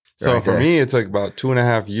So right for there. me, it took about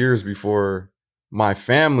 2.5 years before my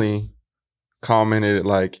family commented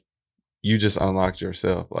like, you just unlocked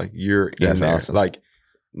yourself. Like you're in That's there. awesome. Like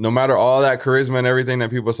no matter all that charisma and everything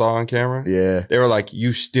that people saw on camera, Yeah. they were like,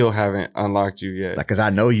 you still haven't unlocked you yet. Like, cause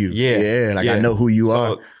I know you. Yeah. Like I know who you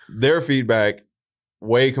are. So their feedback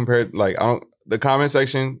way compared, like the comment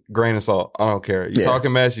section, grain of salt. I don't care. You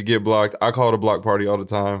talking mess, you get blocked. I call it a block party all the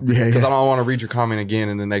time. Yeah. Because I don't want to read your comment again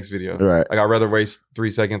in the next video. Right. Like I'd rather waste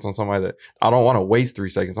 3 seconds on somebody that I don't want to waste 3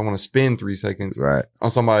 seconds. I want to spend 3 seconds Right.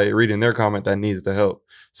 on somebody reading their comment that needs the help.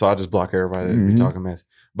 So I just block everybody that be talking mess.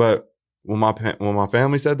 But when my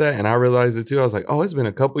family said that and I realized it too, I was like, oh, it's been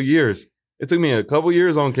a couple years. It took me a couple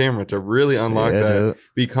years on camera to really unlock that, dude.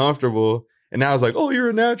 be comfortable. And now it's like, oh, you're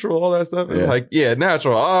a natural, all that stuff. It's Yeah. like, yeah,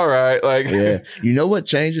 natural. All right. Like, Yeah. You know what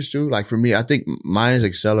changes too? Like for me, I think mine is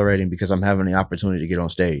accelerating because I'm having the opportunity to get on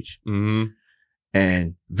stage.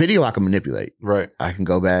 And video I can manipulate. Right. I can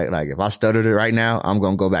go back. Like if I stuttered it right now, I'm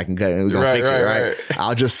going to go back and cut it. We're going to fix it, right?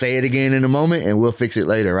 I'll just say it again in a moment and we'll fix it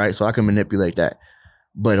later, right? So I can manipulate that.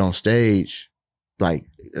 But on stage, like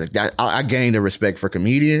that, I gained a respect for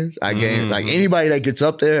comedians. I gained like anybody that gets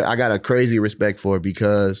up there, I got a crazy respect for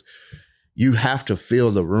because you have to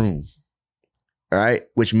fill the room. Right.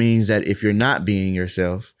 Which means that if you're not being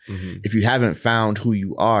yourself, if you haven't found who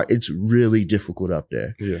you are, it's really difficult up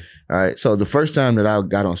there. Yeah. All right. So the first time that I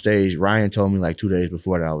got on stage, Ryan told me like 2 days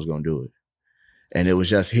before that I was going to do it. And it was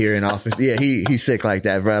just here in office. Yeah. He's sick like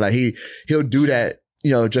that, bro. Like he'll do that,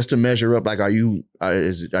 you know, just to measure up. Like, are you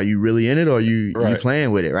really in it or are you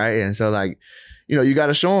playing with it? Right. And so like, you know, you got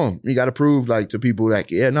to show them, you got to prove like to people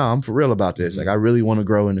like, yeah, no, I'm for real about this. Like I really want to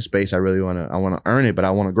grow in the space. I want to earn it, but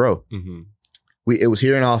I want to grow. It was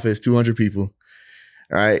here in office, 200 people.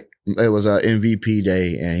 All right. It was a MVP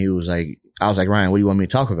day. And I was like, Ryan, what do you want me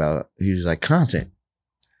to talk about? He was like, content.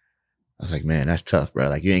 I was like, man, that's tough, bro.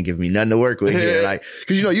 Like you ain't giving me nothing to work with here. Like,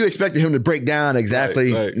 cause you know, you expected him to break down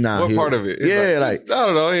exactly. Nah. What part of it? Like, I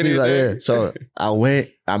don't know. He's like, yeah. So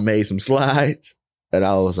I made some slides and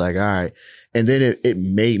I was like, all right. And then it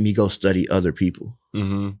made me go study other people.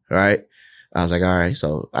 All right. I was like, all right,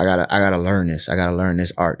 so I gotta learn this. I gotta learn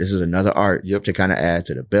this art. This is another art to kind of add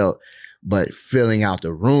to the belt. But filling out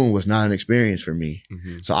the room was not an experience for me.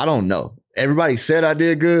 So I don't know. Everybody said I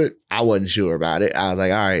did good. I wasn't sure about it. I was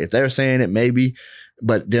like, all right, if they're saying it, maybe.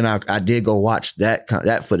 But then I did go watch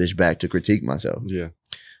that footage back to critique myself. Yeah.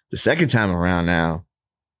 The second time around now,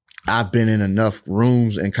 I've been in enough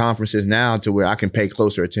rooms and conferences now to where I can pay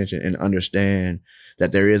closer attention and understand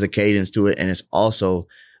that there is a cadence to it. And it's also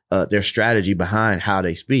their strategy behind how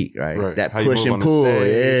they speak, right? That how push and pull,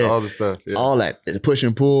 stage, all the stuff, all that, the push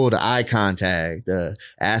and pull, the eye contact, the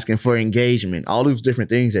asking for engagement, all those different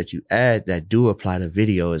things that you add that do apply to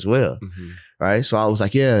video as well, right? So I was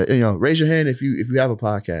like, yeah, you know, raise your hand if you have a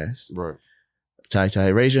podcast, right? Ty,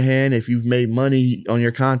 raise your hand if you've made money on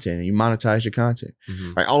your content and you monetize your content,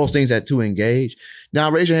 right? All those things that to engage.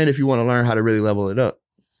 Now raise your hand if you want to learn how to really level it up.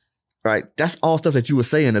 Right. That's all stuff that you would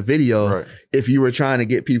say in a video if you were trying to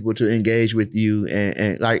get people to engage with you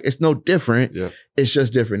and like, it's no different. Yeah. It's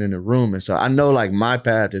just different in the room. And so I know like my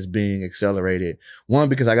path is being accelerated. One,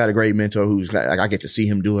 because I got a great mentor who's like, I get to see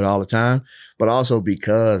him do it all the time, but also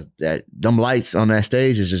because that them lights on that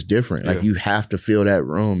stage is just different. Like you have to fill that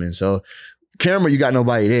room. And so camera, you got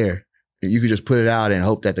nobody there. You could just put it out and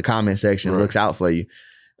hope that the comment section looks out for you.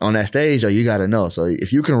 On that stage, though, you got to know. So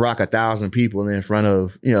if you can rock 1,000 people in front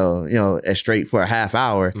of, you know, as straight for a half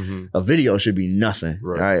hour, a video should be nothing.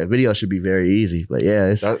 Right. A video should be very easy. But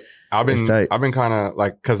yeah, I've been kind of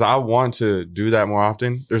like, cause I want to do that more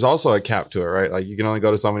often. There's also a cap to it, right? Like you can only go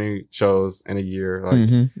to so many shows in a year.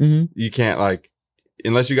 Like you can't like,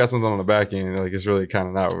 unless you got something on the back end, like it's really kind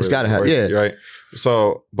of not. It's gotta have, right.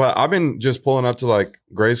 So, but I've been just pulling up to like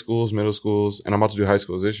grade schools, middle schools, and I'm about to do high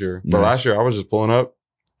schools this year. But last year I was just pulling up,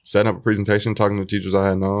 setting up a presentation, talking to teachers I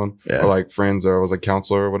had known, or like friends, or I was a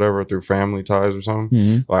counselor or whatever through family ties or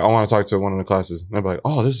something. Like I want to talk to one of the classes. And they'd be like,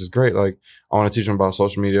 oh, this is great. Like I want to teach them about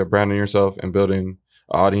social media, branding yourself and building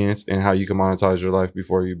an audience and how you can monetize your life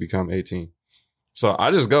before you become 18. So I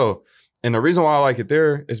just go. And the reason why I like it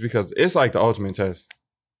there is because it's like the ultimate test.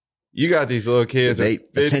 You got these little kids that's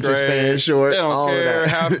attention span is short. They don't care.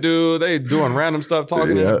 Half do. They doing random stuff,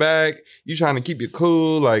 talking in the back. You trying to keep you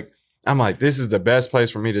cool. Like, I'm like, this is the best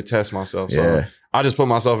place for me to test myself. So I just put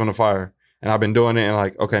myself in the fire. And I've been doing it and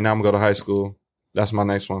like, okay, now I'm going to go to high school. That's my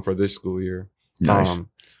next one for this school year. Nice.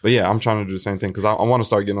 But yeah, I'm trying to do the same thing because I want to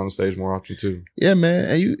start getting on the stage more often too. Yeah, man.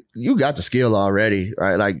 And you got the skill already,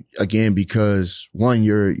 right? Like, again, because one,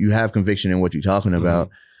 you have conviction in what you're talking about.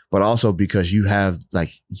 but also because you have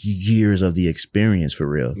like years of the experience for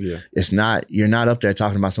real. Yeah. You're not up there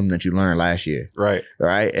talking about something that you learned last year. Right.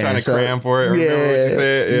 Right. Trying to cram for it. Remember what you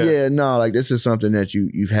said? Yeah. No, like this is something that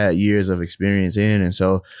you've had years of experience in. And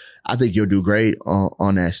so I think you'll do great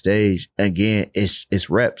on that stage. Again, it's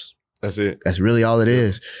reps. That's it. That's really all it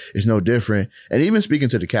is. It's no different. And even speaking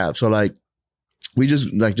to the cap. So like, we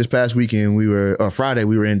just like this past weekend, Friday,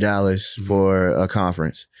 we were in Dallas for a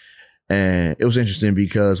conference. And it was interesting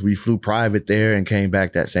because we flew private there and came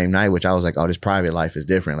back that same night, which I was like, oh, this private life is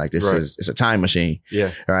different. Like this it's a time machine.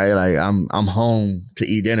 Yeah. Right. Like I'm home to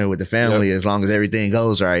eat dinner with the family as long as everything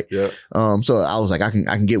goes right. Yeah. So I was like, I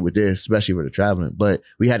can get with this, especially with the traveling. But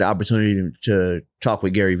we had the opportunity to talk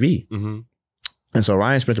with Gary Vee. Mm-hmm. And so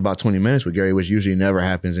Ryan spent about 20 minutes with Gary, which usually never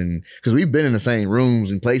happens. And because we've been in the same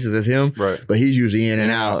rooms and places as him, but he's usually in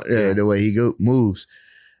and out the way he moves.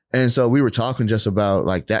 And so we were talking just about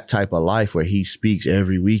like that type of life where he speaks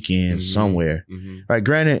every weekend somewhere. Mm-hmm. Right.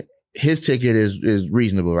 Granted, his ticket is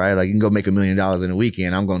reasonable, right? Like you can go make $1 million in a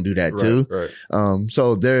weekend. I'm going to do that too.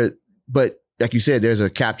 Right. But like you said, there's a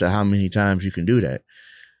cap to how many times you can do that.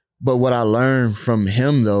 But what I learned from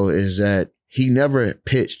him though is that he never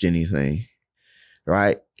pitched anything.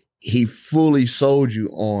 Right. He fully sold you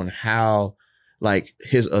on how like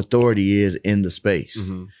his authority is in the space.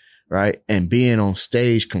 Mm-hmm. Right. And being on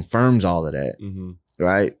stage confirms all of that. Mm-hmm.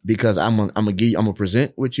 Right. Because I'm gonna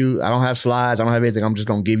present with you. I don't have slides. I don't have anything. I'm just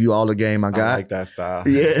going to give you all the game I got. I like that style.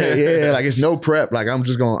 Yeah. Like it's no prep. Like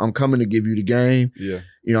I'm coming to give you the game. Yeah.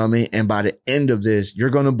 You know what I mean? And by the end of this,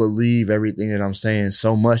 you're going to believe everything that I'm saying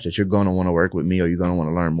so much that you're going to want to work with me or you're going to want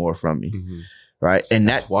to learn more from me. Mm-hmm. Right. And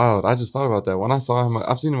that's wild. I just thought about that. When I saw him,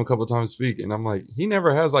 I've seen him a couple of times speak and I'm like, he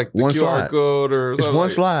never has like the one QR slide. Code or it's something. One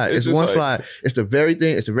slide. It's one slide. It's the very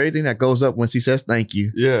thing. It's the very thing that goes up once he says thank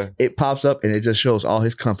you. Yeah. It pops up and it just shows all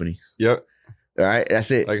his companies. Yep. All right. That's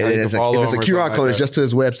it. Like and if it's a QR code, it's just to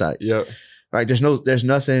his website. Yep. Right. There's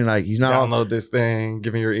nothing like he's not download this thing,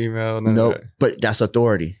 give me your email. No, but that's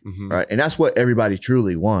authority. Mm-hmm. Right. And that's what everybody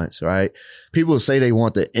truly wants. Right. People say they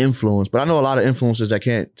want the influence, but I know a lot of influencers that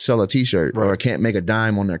can't sell a t-shirt or can't make a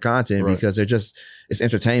dime on their content because it's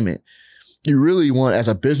entertainment. You really want, as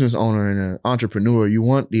a business owner and an entrepreneur, you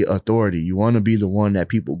want the authority. You want to be the one that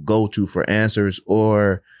people go to for answers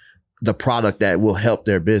or the product that will help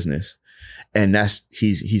their business. And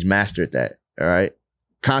he's mastered that. All right.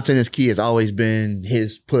 Content is key has always been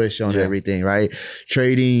his push on everything, right?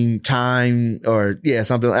 Trading time or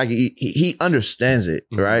something like he understands it,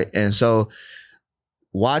 right? And so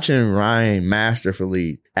watching Ryan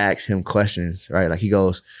masterfully ask him questions, right? Like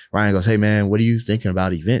Ryan goes, hey man, what are you thinking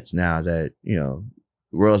about events now that, the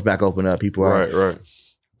world's back open up? People are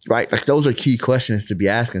right. Like those are key questions to be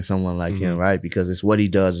asking someone like him, right? Because it's what he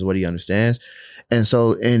does, it's what he understands. And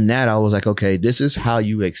so in that, I was like, okay, this is how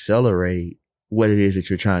you accelerate what it is that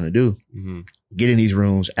you're trying to do. Mm-hmm. Get in these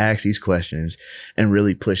rooms, ask these questions, and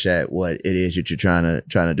really push at what it is that you're trying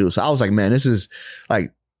to do. So I was like, man, this is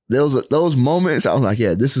like those moments. I was like,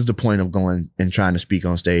 yeah, this is the point of going and trying to speak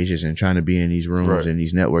on stages and trying to be in these rooms and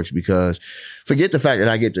these networks, because forget the fact that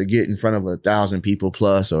I get to get in front of 1,000 people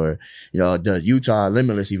plus, or, the Utah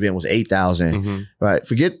Limitless event was 8,000, right?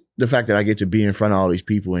 Forget the fact that I get to be in front of all these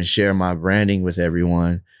people and share my branding with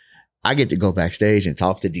everyone. I get to go backstage and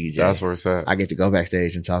talk to DJ. That's where it's at. I get to go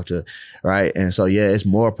backstage and talk to, right? And so, it's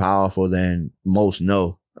more powerful than most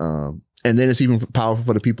know. And then it's even powerful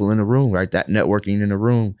for the people in the room, right? That networking in the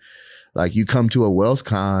room. Like you come to a wealth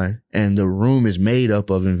con and the room is made up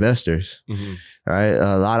of investors, right?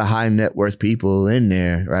 A lot of high net worth people in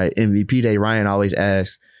there, right? MVP Day, Ryan always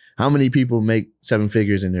asks, how many people make 7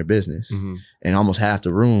 figures in their business? And almost half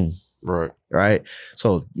the room. Right. Right.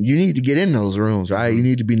 So you need to get in those rooms, right? You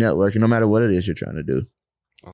need to be networking no matter what it is you're trying to do.